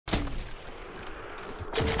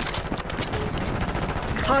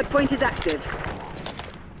Hardpoint is active.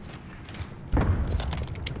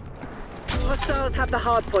 Hostiles have the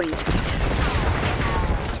hardpoint.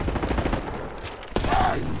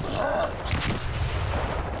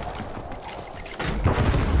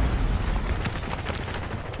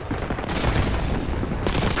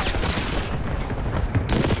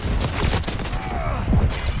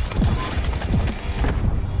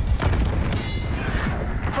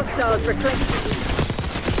 Hostiles reclaiming the lead.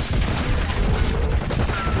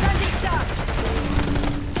 Standing stop.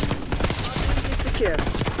 Hardpoint is secure.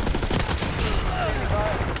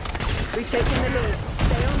 We've taken the lead.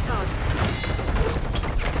 Stay on target.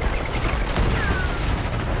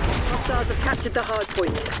 Hostiles have captured the hard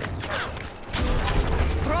point.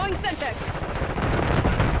 Throwing Semtex.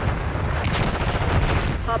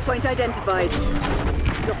 Hard point identified.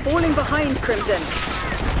 You're falling behind, Crimson.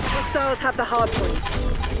 Hostiles have the hard point.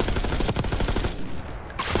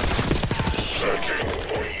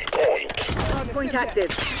 Hard point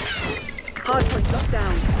active. Hard point locked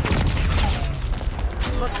down.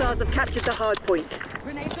 Hostiles have captured the hard point.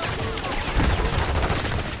 Grenade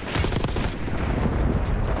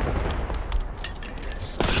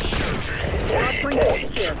Hard point is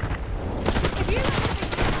secure.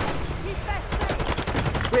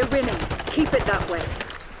 We're winning. Keep it that way.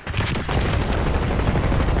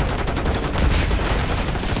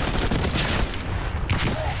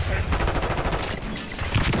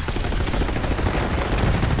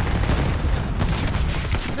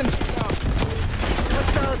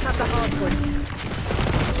 Hostiles have the hard point.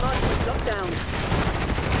 Hard point locked down.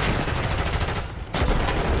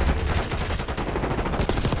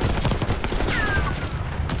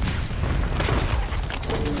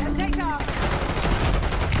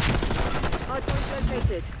 Hard point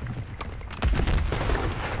located.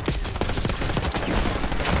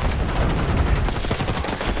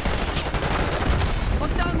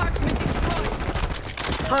 Hostile marksman destroyed.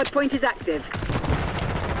 Hard point is active.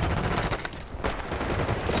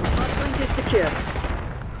 Hard point is secure.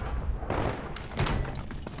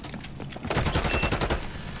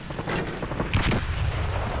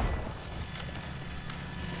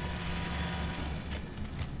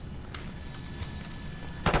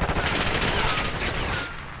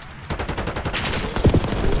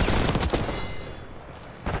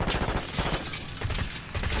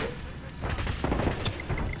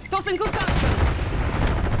 Tossing concussed.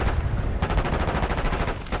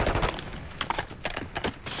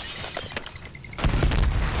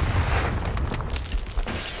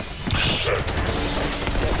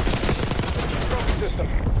 System.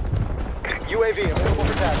 UAV available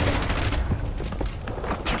for tasking.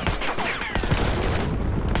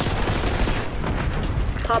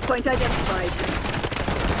 Hardpoint identified.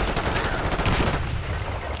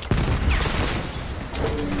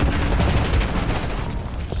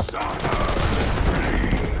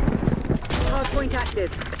 Hardpoint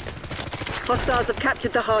active. Hostiles have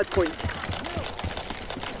captured the hardpoint.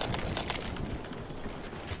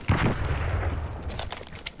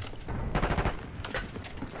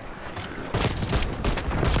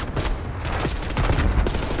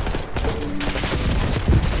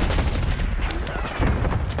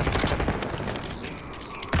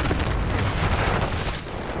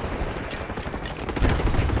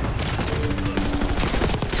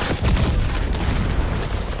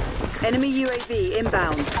 Enemy UAV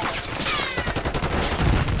inbound.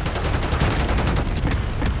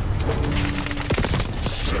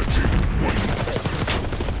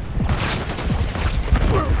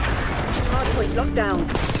 Hardpoint locked down.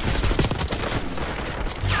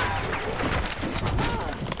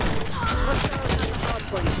 Hostiles on the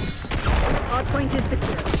hardpoint. Hardpoint is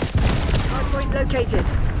secure. Hardpoint located.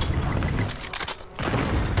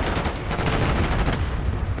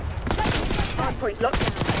 Hardpoint locked down.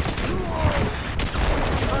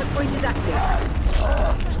 Hardpoint is active.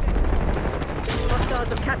 Hostiles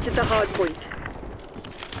have captured the hardpoint.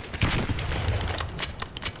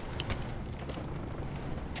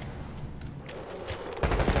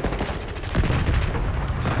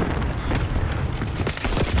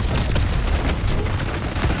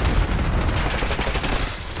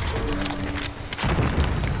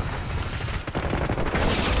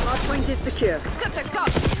 Hardpoint is secure. Semtex up.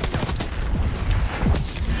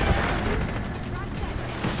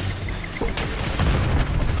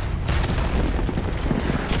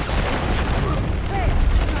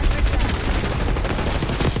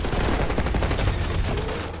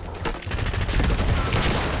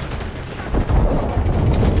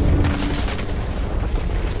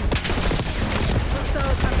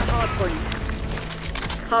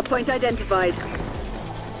 Hardpoint identified.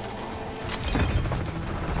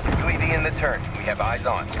 UAV in the a turn. We have eyes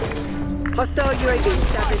on. Hostile UAV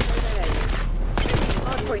established overhead.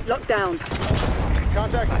 Hardpoint locked down.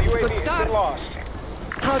 Contact with UAV has start. been lost.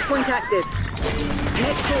 Hardpoint active.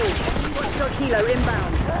 Net call. Watchdog Helo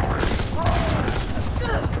inbound.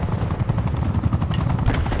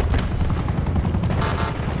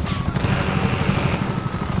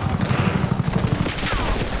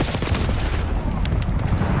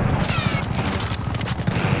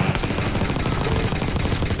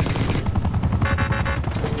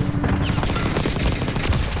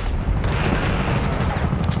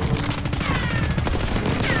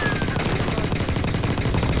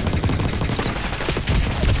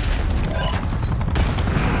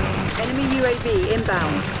 Enemy UAV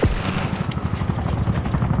inbound.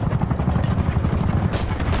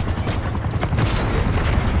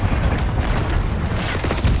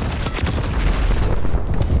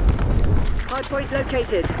 Hardpoint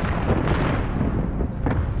located.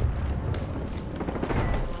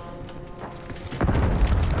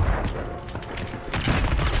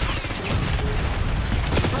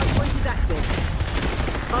 Hardpoint is active.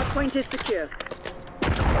 Hardpoint is secure.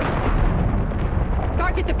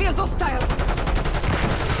 Target appears hostile.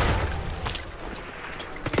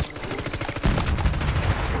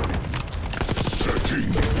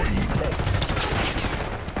 Setting waypoint.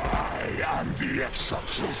 I am the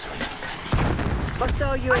execution.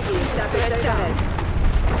 Hostile UAV established Red down. overhead.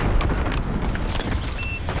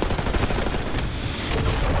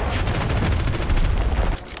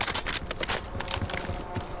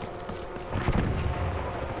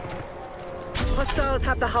 Hostiles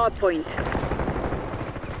have the hard point.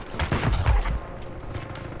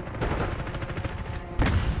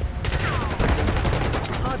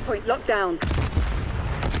 Hard point locked down.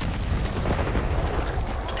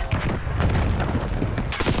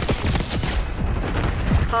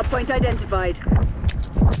 Hard point identified.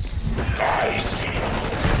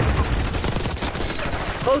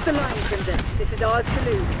 Hold the line, Crimson. This is ours to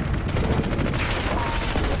lose.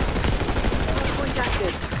 Hard point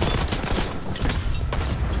active.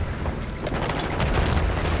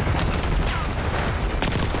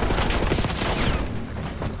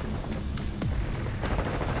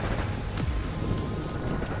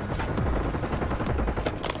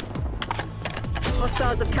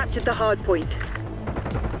 Hostiles have captured the hard point.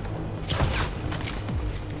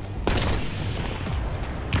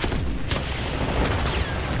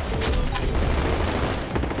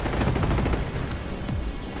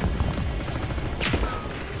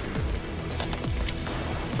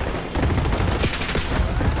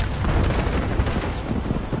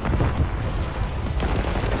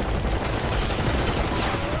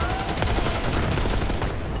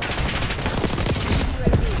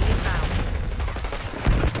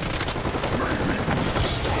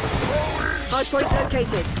 Hardpoint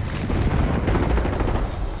located.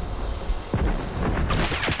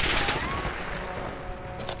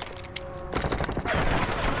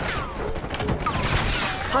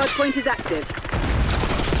 Hardpoint is active.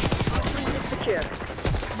 Hardpoint is secure.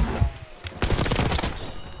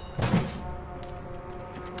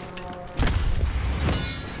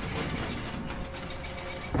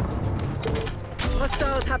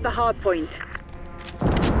 Hostiles have the hardpoint.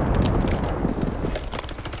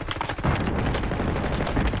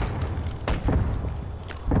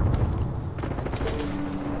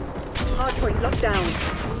 Hardpoint locked down.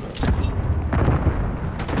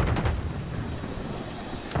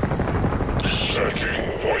 Setting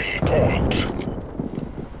waypoint.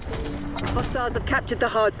 Hostiles have captured the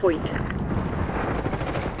hardpoint.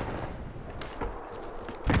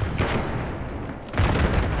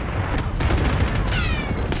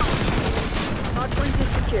 Hardpoint is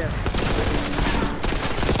secure.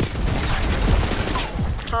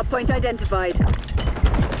 Hardpoint identified.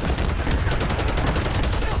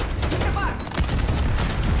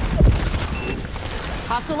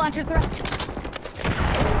 Hostile launcher threat.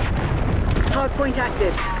 Hardpoint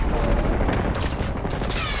active.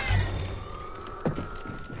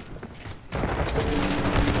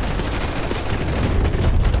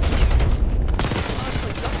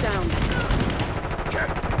 Hardpoint locked down. Get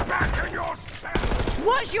back in your cell.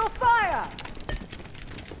 Watch your fire!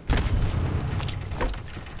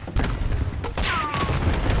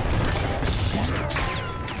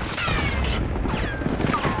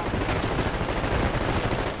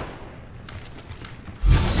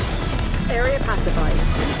 Area pacified.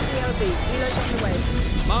 CLB, helos on the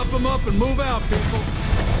way. Mop them up and move out, people.